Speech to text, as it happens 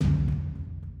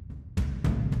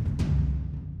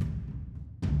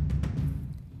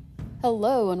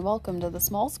Hello and welcome to the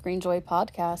Small Screen Joy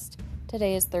podcast.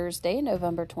 Today is Thursday,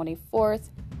 November 24th.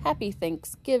 Happy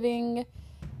Thanksgiving.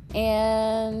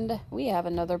 And we have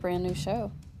another brand new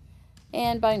show.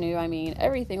 And by new, I mean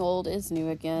everything old is new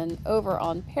again. Over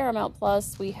on Paramount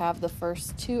Plus, we have the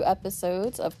first 2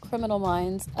 episodes of Criminal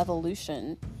Minds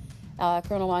Evolution.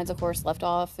 Criminal Minds, of course, left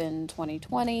off in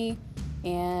 2020.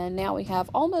 And now we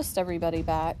have almost everybody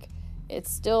back.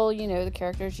 It's still, the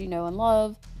characters you know and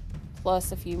love,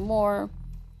 plus a few more,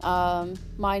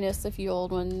 minus a few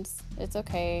old ones. It's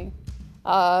okay.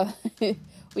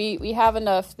 We have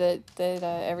enough that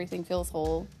everything feels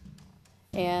whole.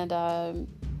 And, so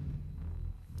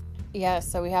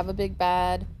we have a big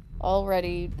bad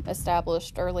already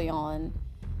established early on.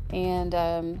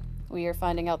 And we are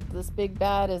finding out that this big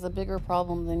bad is a bigger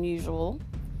problem than usual.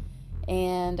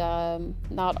 And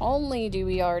not only do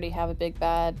we already have a big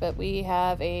bad, but we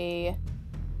have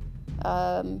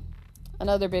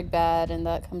another big bad, and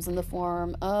that comes in the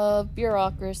form of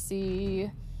bureaucracy.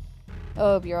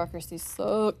 Oh, bureaucracy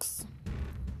sucks.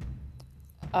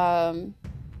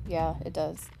 Yeah, it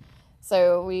does.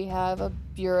 So we have a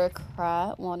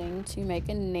bureaucrat wanting to make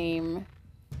a name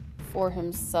for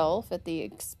himself at the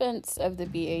expense of the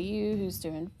BAU, who's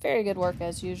doing very good work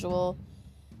as usual.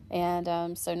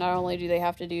 And so not only do they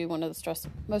have to do one of the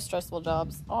most stressful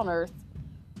jobs on Earth,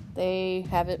 they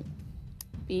have it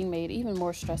being made even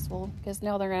more stressful because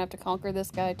now they're going to have to conquer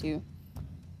this guy too.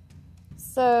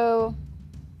 So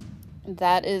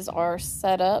that is our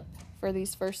setup for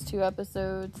these first 2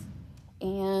 episodes,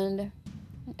 and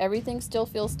everything still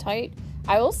feels tight.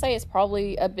 I will say it's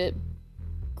probably a bit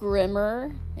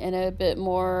grimmer and a bit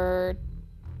more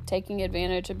taking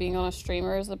advantage of being on a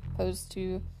streamer as opposed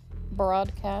to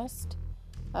broadcast.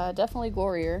 Definitely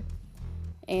gorier.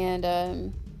 And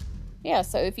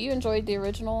so if you enjoyed the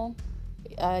original,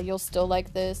 you'll still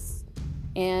like this.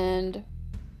 And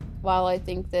while I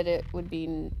think that it would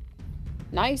be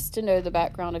nice to know the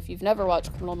background if you've never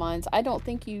watched Criminal Minds, I don't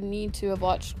think you need to have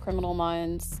watched Criminal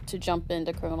Minds to jump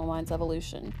into Criminal Minds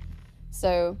Evolution.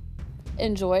 So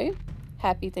enjoy.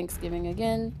 Happy Thanksgiving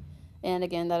again. And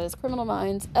again, that is Criminal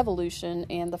Minds Evolution,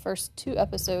 and the first 2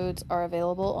 episodes are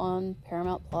available on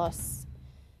Paramount Plus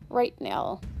right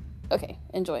now. Okay,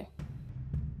 enjoy.